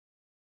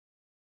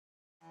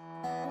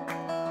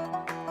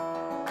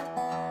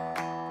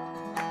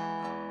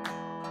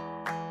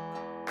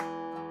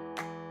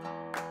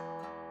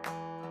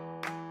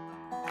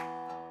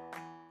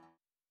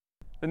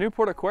The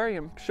Newport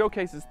Aquarium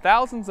showcases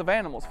thousands of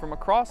animals from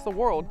across the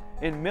world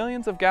in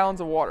millions of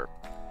gallons of water.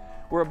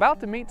 We're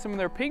about to meet some of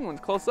their penguins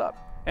close up,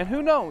 and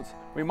who knows,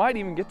 we might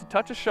even get to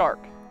touch a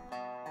shark.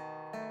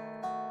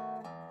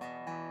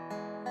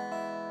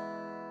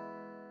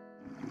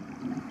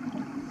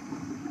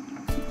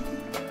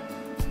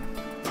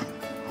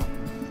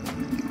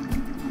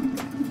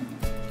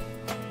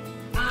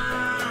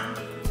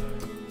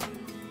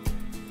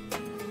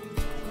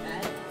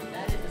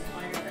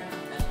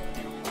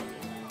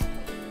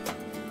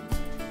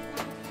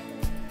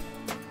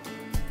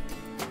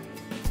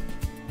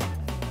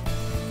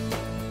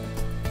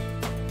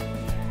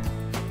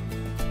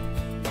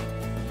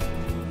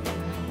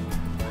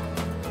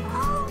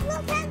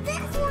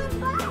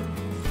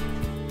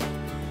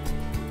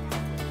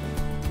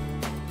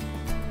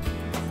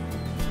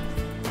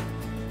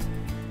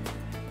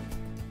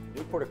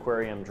 Newport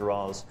Aquarium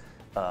draws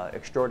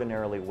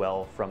extraordinarily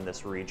well from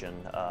this region.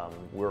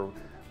 We're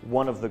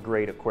one of the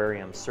great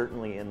aquariums,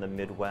 certainly in the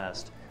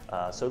Midwest.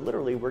 So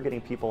literally we're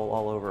getting people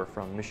all over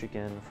from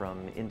Michigan, from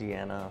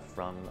Indiana,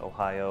 from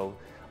Ohio,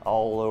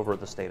 all over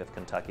the state of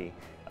Kentucky,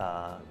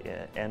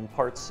 and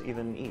parts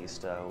even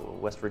east,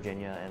 West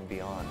Virginia and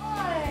beyond.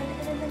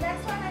 And then the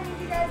next one, I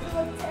need you guys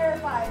to look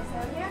terrified.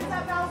 So hands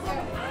up,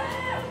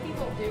 Allison.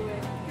 People do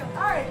it.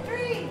 All right,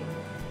 3,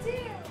 2.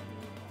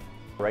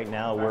 Right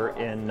now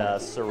we're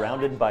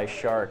surrounded by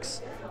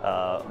sharks.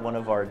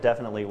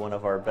 Definitely one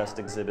of our best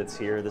exhibits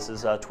here. This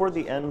is toward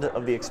the end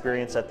of the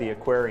experience at the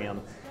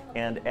aquarium,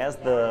 and as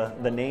the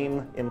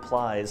name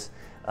implies,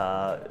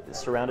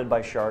 surrounded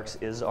by sharks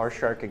is our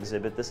shark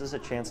exhibit. This is a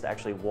chance to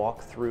actually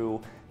walk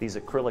through these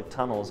acrylic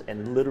tunnels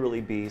and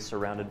literally be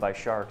surrounded by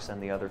sharks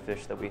and the other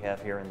fish that we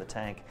have here in the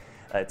tank.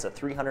 It's a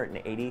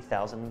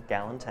 380,000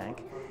 gallon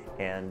tank,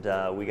 and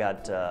we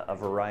got a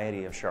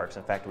variety of sharks.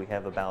 In fact, we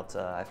have about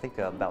I think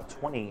about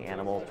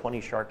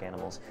 20 shark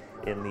animals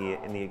in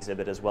the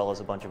exhibit, as well as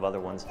a bunch of other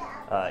ones,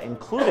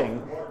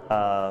 including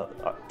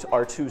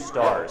our 2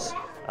 stars,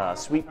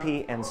 Sweet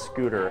Pea and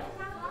Scooter.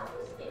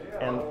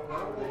 And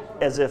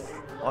as if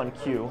on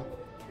cue,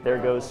 there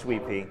goes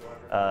Sweet Pea.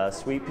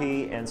 Sweet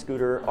Pea and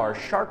Scooter are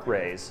shark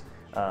rays.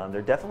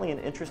 They're definitely an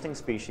interesting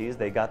species.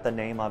 They got the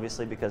name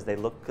obviously because they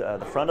look,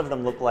 the front of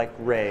them look like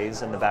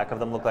rays and the back of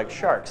them look like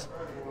sharks.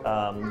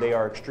 They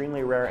are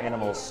extremely rare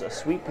animals.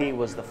 Sweet Pea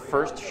was the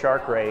first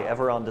shark ray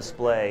ever on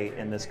display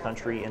in this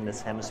country, in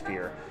this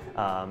hemisphere.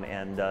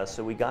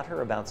 So we got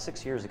her about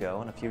 6 years ago,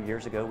 and a few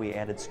years ago we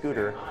added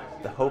Scooter.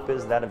 The hope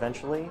is that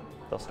eventually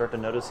they'll start to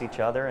notice each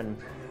other, and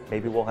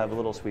maybe we'll have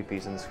little Sweet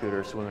Peas and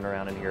Scooter swimming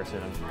around in here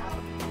soon.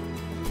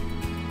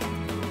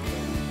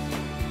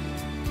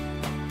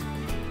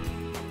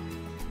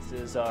 This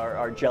is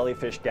our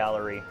jellyfish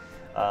gallery.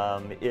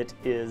 It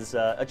is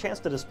a chance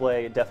to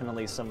display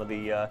definitely some of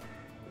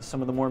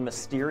the more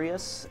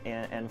mysterious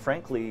and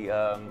frankly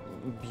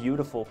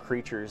beautiful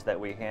creatures that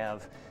we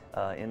have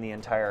in the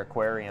entire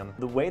aquarium.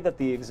 The way that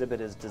the exhibit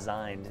is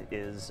designed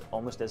is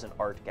almost as an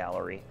art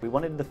gallery. We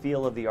wanted the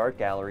feel of the art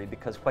gallery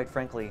because, quite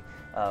frankly,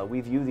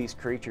 we view these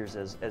creatures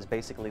as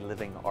basically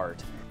living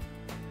art.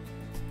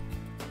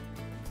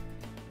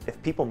 If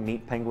people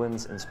meet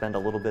penguins and spend a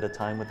little bit of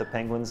time with the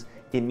penguins,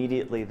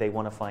 immediately they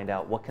want to find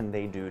out what can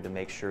they do to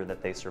make sure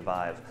that they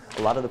survive.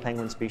 A lot of the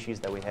penguin species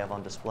that we have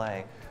on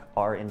display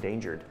are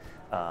endangered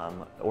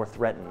or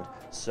threatened.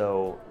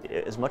 So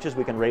as much as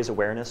we can raise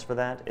awareness for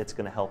that, it's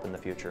going to help in the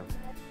future.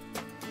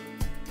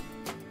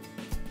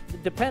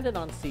 Dependent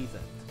on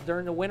seasons.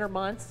 During the winter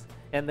months,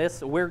 and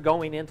we're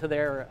going into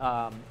their,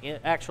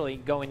 actually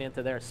going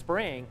into their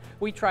spring,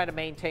 we try to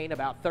maintain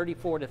about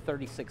 34 to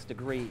 36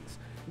 degrees.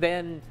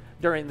 Then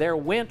during their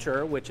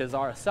winter, which is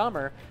our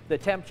summer, the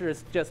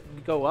temperatures just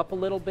go up a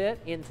little bit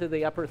into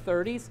the upper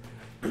 30s.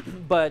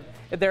 But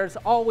there's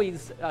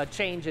always a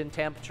change in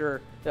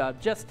temperature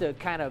just to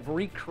kind of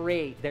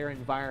recreate their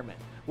environment.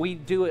 We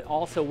do it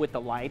also with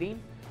the lighting.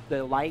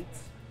 The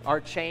lights are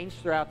changed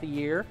throughout the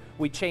year.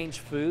 We change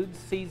foods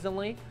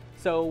seasonally.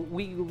 So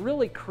we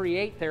really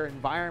create their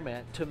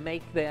environment to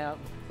make them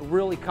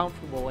really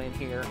comfortable in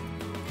here.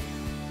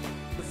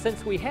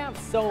 Since we have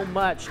so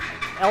much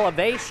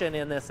elevation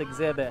in this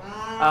exhibit,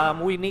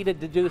 we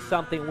needed to do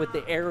something with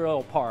the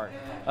aerial part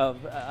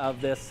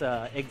of this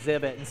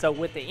exhibit. And so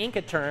with the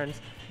Inca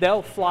terns,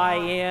 they'll fly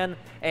in,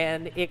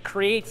 and it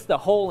creates the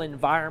whole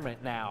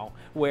environment now,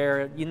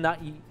 where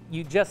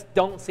you just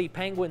don't see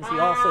penguins, you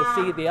also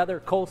see the other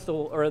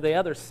coastal or the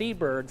other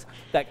seabirds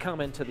that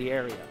come into the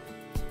area.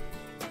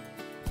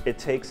 It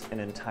takes an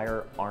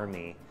entire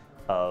army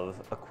of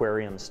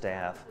aquarium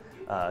staff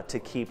to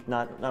keep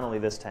not only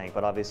this tank,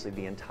 but obviously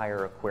the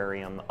entire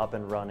aquarium up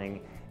and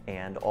running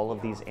and all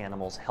of these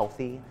animals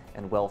healthy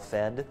and well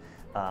fed.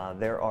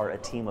 There are a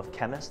team of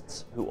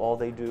chemists who all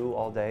they do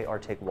all day are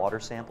take water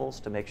samples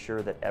to make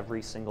sure that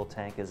every single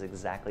tank is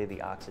exactly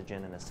the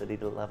oxygen and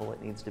acidity level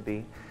it needs to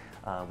be.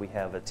 We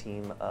have a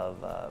team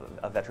of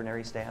a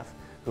veterinary staff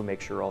who make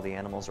sure all the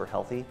animals are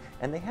healthy,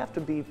 and they have to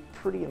be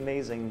pretty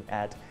amazing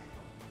at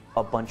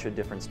a bunch of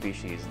different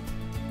species.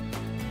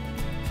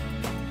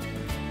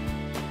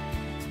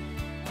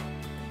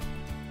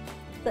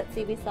 let's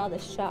see, we saw the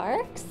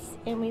sharks,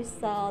 and we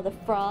saw the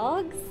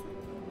frogs.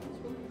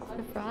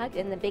 The frog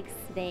and the big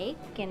snake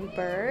and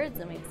birds,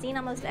 and we've seen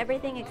almost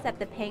everything except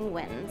the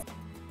penguins.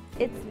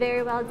 It's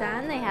very well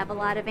done. They have a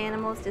lot of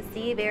animals to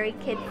see, very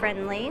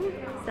kid-friendly,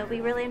 so we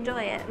really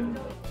enjoy it.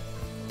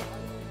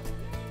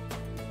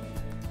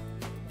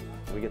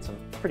 We get some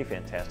pretty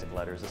fantastic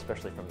letters,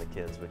 especially from the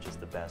kids, which is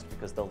the best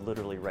because they'll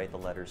literally write the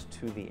letters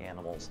to the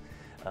animals,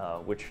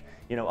 which,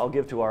 you know, I'll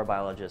give to our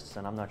biologists,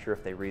 and I'm not sure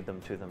if they read them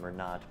to them or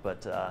not,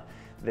 but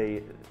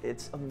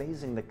it's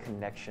amazing the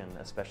connection,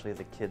 especially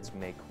the kids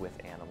make with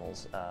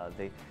animals.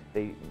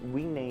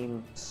 We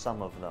name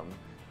some of them,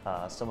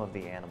 some of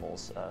the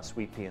animals,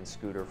 Sweet Pea and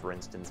Scooter, for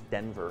instance,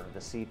 Denver,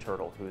 the sea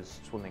turtle who's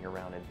swimming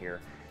around in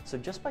here. So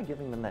just by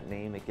giving them that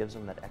name, it gives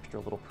them that extra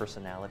little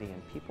personality,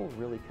 and people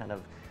really kind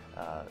of,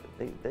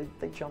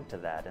 they jump to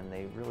that, and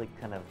they really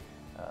kind of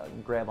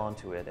grab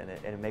onto it, and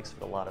it makes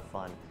it a lot of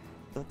fun.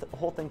 The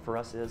whole thing for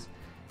us is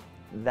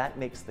that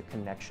makes the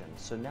connection.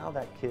 So now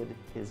that kid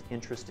is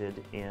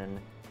interested in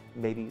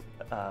maybe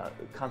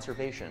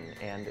conservation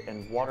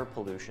and water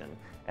pollution,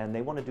 and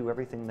they want to do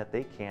everything that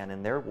they can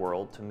in their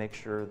world to make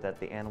sure that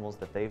the animals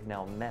that they've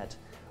now met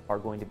are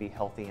going to be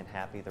healthy and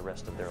happy the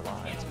rest of their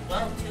lives.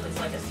 Well, too, it's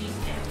like a sea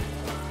snail.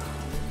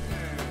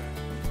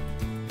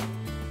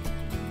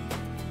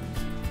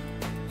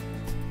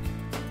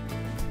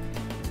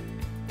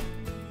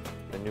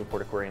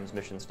 Newport Aquarium's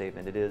mission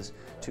statement, it is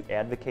to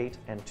advocate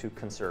and to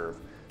conserve.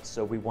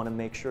 So we want to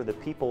make sure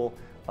that people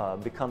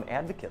become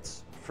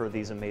advocates for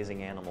these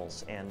amazing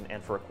animals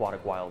and for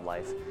aquatic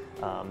wildlife,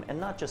 and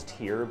not just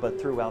here, but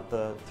throughout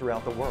the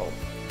world.